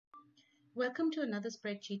Welcome to another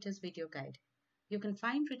Spreadsheeters video guide. You can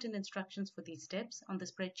find written instructions for these steps on the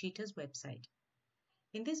Spreadsheeters website.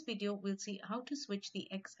 In this video, we'll see how to switch the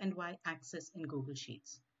X and Y axis in Google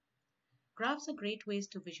Sheets. Graphs are great ways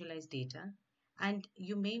to visualize data, and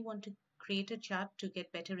you may want to create a chart to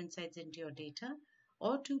get better insights into your data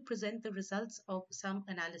or to present the results of some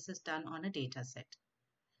analysis done on a data set.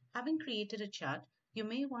 Having created a chart, you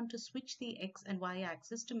may want to switch the X and Y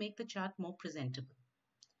axis to make the chart more presentable.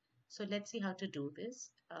 So let's see how to do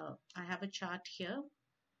this. I have a chart here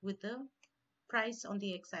with the price on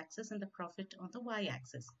the x-axis and the profit on the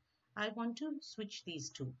y-axis. I want to switch these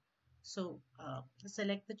two. So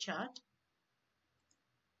select the chart,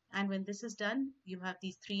 and when this is done, you have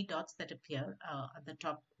these three dots that appear at the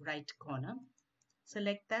top right corner.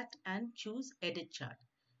 Select that and choose Edit Chart.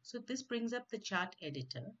 So this brings up the chart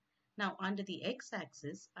editor. Now under the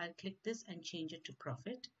x-axis, I'll click this and change it to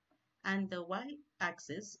profit. And the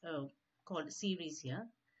y-axis called series here,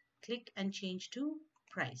 click and change to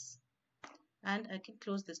price. And I can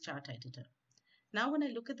close this chart editor. Now when I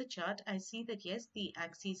look at the chart, I see that yes, the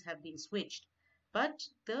axes have been switched, but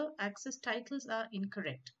the axis titles are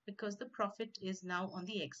incorrect because the profit is now on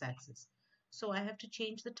the x-axis. So I have to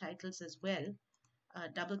change the titles as well.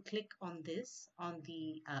 Double click on this on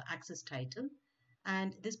the axis title,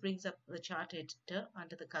 and this brings up the chart editor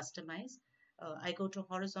under the customize. I go to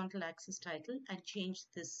horizontal axis title and change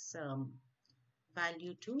this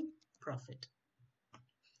value to profit.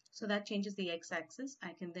 So that changes the x-axis.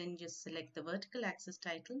 I can then just select the vertical axis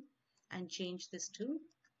title and change this to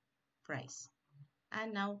price.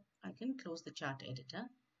 And now I can close the chart editor.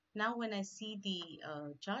 Now when I see the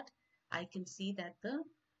chart, I can see that the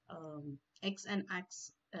X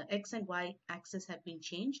and Y axis have been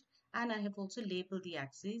changed, and I have also labeled the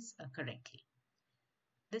axes correctly.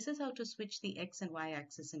 This is how to switch the X and Y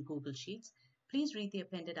axis in Google Sheets. Please read the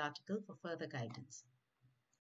appended article for further guidance.